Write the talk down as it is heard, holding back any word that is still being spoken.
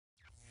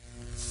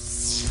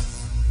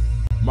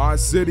My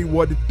city,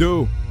 what it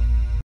do?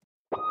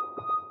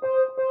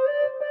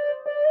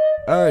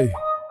 Hey.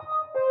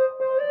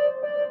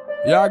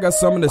 Yeah, I got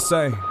something to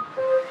say.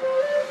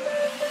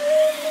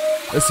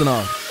 Listen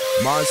up.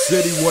 My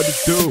city, what it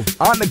do?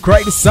 I'm the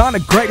greatest, I'm the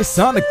greatest,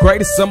 I'm the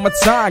greatest of my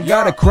time.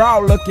 Got a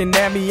crowd looking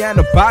at me and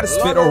about to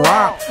spit a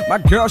rhyme. My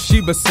girl,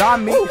 she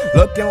beside me,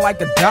 looking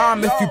like a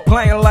dime. If you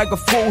playing like a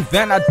fool,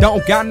 then I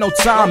don't got no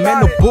time.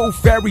 In the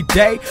booth every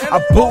day,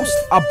 I boost,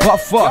 I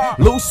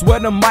buffer. Loose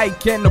with a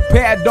mic and a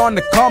pad on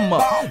the come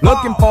up.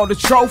 Looking for the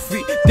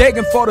trophy,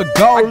 digging for the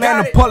goal. And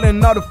I'm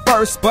pulling out the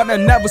first, but I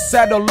never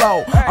settle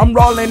low. I'm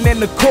rolling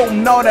in the coupe,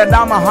 know that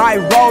I'm a high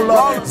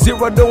roller.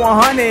 0 to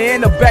 100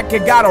 in the back,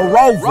 it got a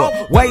Rover.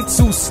 Way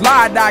too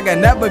slide, I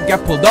can never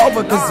get pulled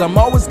over. Cause I'm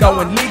always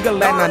going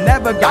legal and I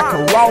never got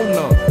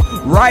corona.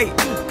 Right?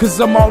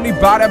 Cause I'm only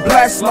about that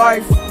blessed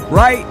life.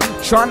 Right?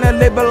 Trying to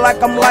live it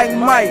like I'm like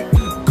Mike.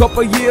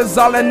 Couple years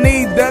all I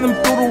need, then I'm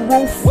through the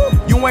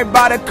roof. You ain't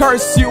about to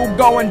curse, you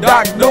going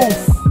Doc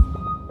Doof.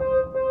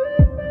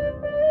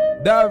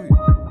 W.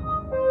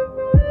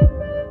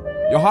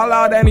 Yo, holla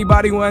out to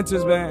anybody who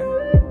enters, man.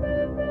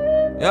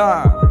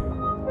 Yeah.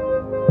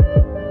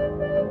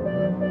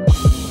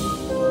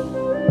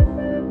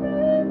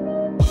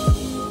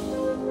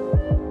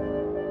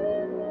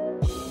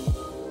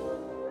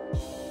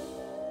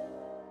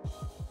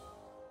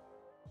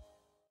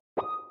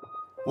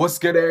 What's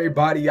good,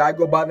 everybody? I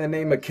go by the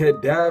name of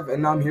Kid Dev,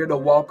 and I'm here to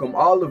welcome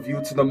all of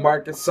you to the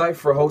Market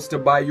Cypher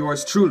hosted by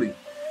yours truly.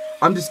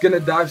 I'm just gonna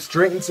dive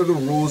straight into the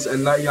rules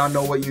and let y'all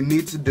know what you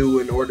need to do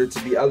in order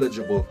to be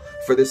eligible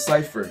for this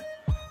cypher.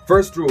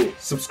 First rule,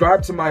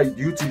 subscribe to my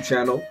YouTube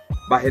channel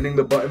by hitting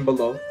the button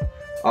below.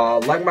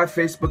 Like my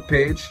Facebook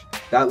page,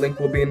 that link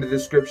will be in the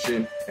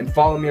description, and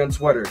follow me on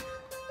Twitter.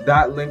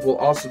 That link will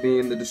also be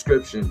in the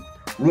description.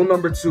 Rule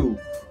number 2,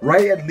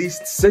 write at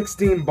least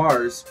 16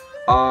 bars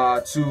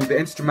to the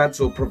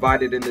instrumental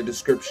provided in the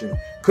description.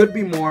 Could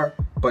be more,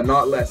 but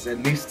not less.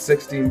 At least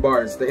 16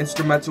 bars. The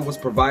instrumental was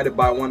provided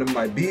by one of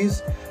my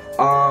Bs.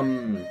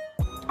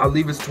 I'll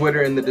leave his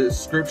Twitter in the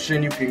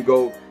description. You can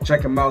go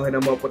check him out, hit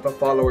him up with a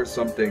follow or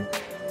something.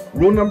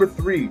 Rule number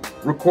 3,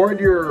 record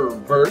your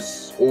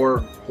verse or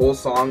whole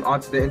song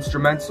onto the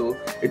instrumental.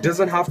 It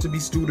doesn't have to be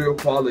studio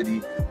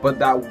quality, but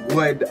that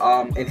would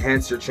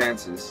enhance your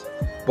chances.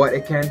 But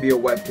it can be a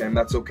webcam,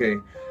 that's okay.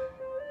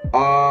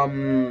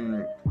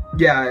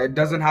 Yeah, it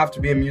doesn't have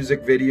to be a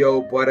music video,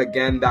 but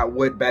again, that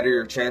would better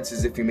your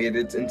chances if you made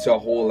it into a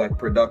whole like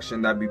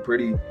production. That'd be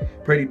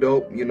pretty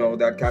dope, you know,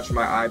 that'd catch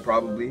my eye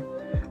probably.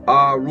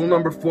 Rule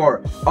number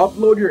 4,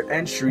 upload your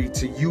entry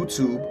to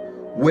YouTube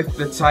with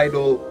the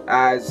title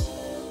as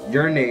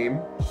your name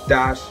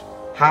dash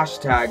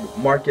hashtag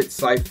Market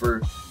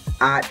Cypher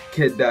at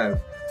Kid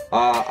Dev.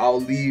 I'll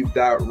leave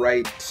that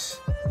right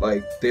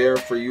like there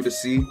for you to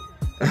see.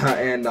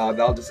 And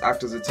that'll just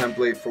act as a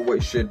template for what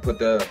you should put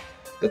the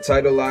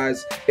title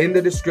as. In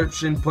the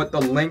description, put the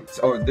link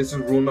this is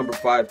rule number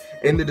 5.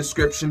 In the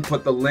description,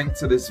 put the link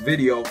to this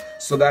video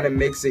so that it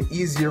makes it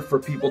easier for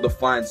people to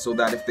find, so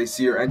that if they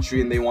see your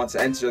entry and they want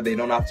to enter, they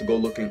don't have to go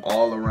looking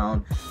all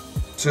around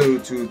to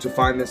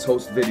find this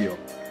host video.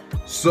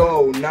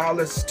 So now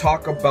let's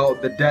talk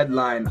about the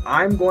deadline.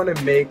 I'm going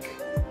to make,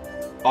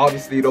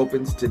 obviously it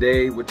opens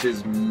today, which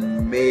is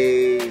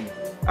May,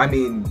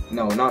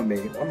 no, not May,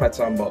 what am I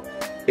talking about?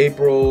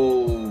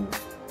 April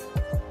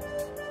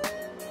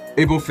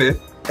 5th.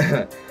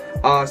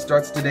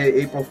 Starts today,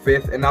 April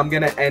 5th, and I'm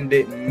gonna end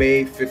it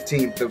May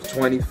 15th of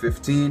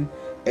 2015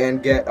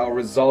 and get a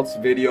results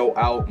video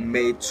out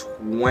May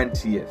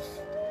 20th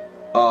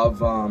of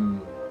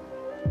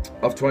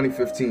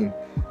 2015.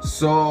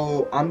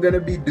 So I'm gonna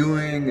be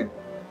doing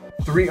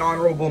 3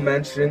 honorable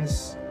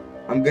mentions.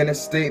 I'm gonna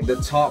state the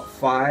top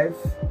 5.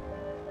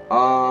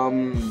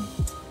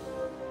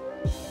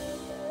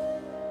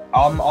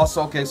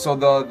 Also, okay, so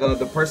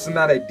the person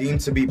that I deem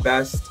to be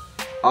best,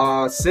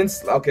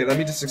 okay, let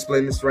me just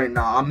explain this right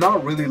now. I'm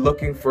not really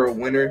looking for a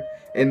winner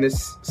in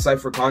this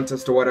cypher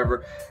contest or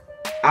whatever.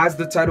 As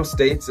the title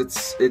states,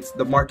 it's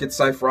the Market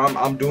Cypher.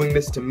 I'm doing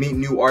this to meet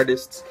new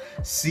artists,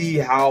 see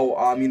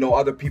how you know,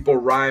 other people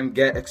rhyme,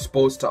 get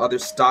exposed to other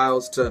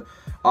styles, to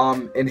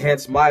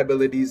enhance my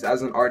abilities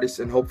as an artist,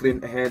 and hopefully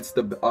enhance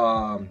the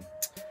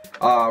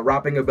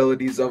rapping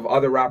abilities of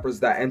other rappers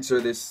that enter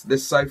this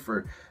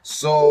cypher.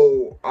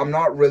 So I'm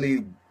not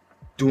really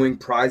doing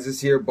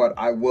prizes here, but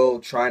I will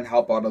try and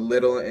help out a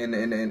little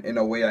in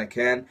a way I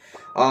can.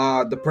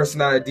 The person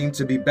that I deem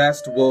to be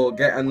best will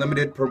get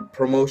unlimited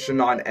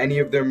promotion on any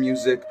of their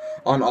music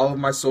on all of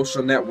my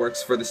social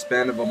networks for the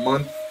span of a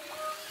month.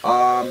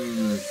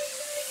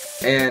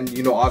 And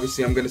you know,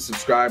 obviously I'm gonna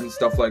subscribe and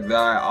stuff like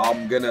that.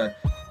 I'm gonna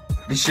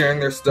be sharing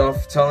their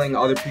stuff, telling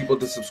other people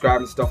to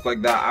subscribe and stuff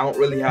like that.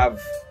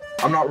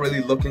 I'm not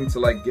really looking to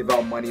like give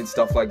out money and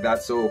stuff like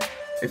that, so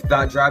if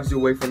that drives you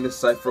away from this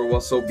cypher, well,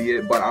 so be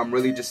it. But I'm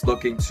really just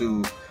looking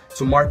to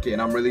market,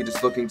 and I'm really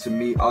just looking to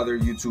meet other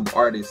YouTube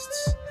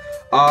artists.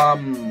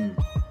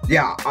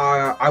 Yeah,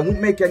 I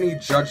won't make any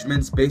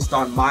judgments based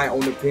on my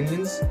own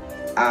opinions,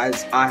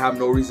 as I have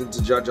no reason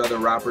to judge other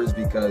rappers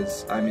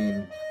because, I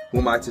mean, who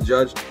am I to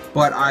judge?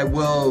 But I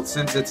will,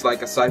 since it's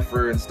like a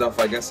cypher and stuff,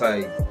 I guess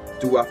I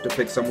do have to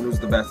pick someone who's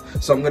the best.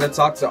 So I'm gonna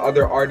talk to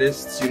other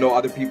artists, you know,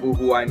 other people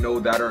who I know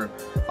that are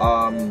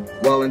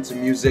well into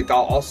music.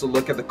 I'll also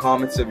look at the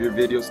comments of your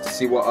videos to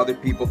see what other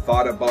people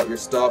thought about your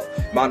stuff,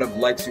 amount of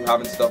likes you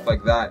have and stuff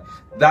like that.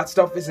 That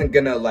stuff isn't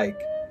gonna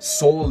like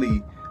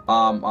solely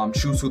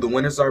choose who the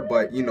winners are,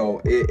 but you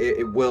know,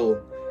 it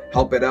will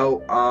help it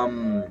out.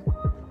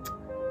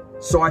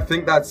 So I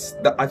think that's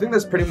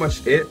pretty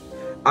much it.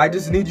 I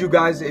just need you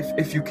guys,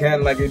 if you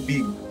can, like, it'd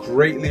be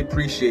greatly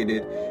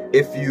appreciated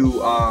if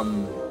you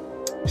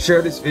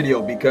share this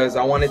video, because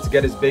I want it to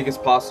get as big as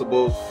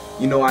possible.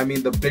 You know, I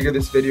mean, the bigger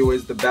this video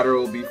is, the better it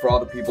will be for all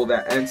the people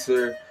that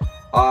answer.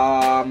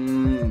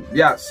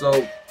 Yeah,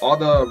 so all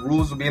the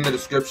rules will be in the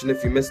description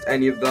if you missed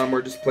any of them,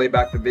 or just play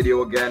back the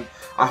video again.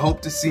 I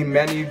hope to see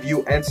many of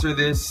you answer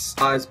this.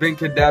 It's been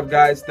Kid Dev,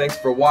 guys. Thanks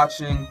for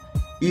watching.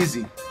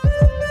 Easy.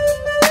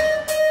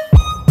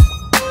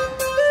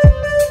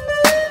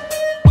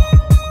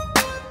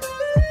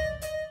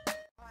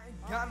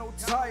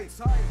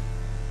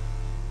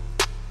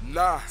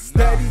 Nah,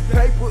 steady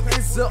paper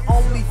is the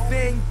only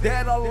thing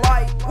that I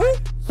like.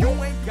 You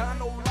ain't got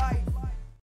no light.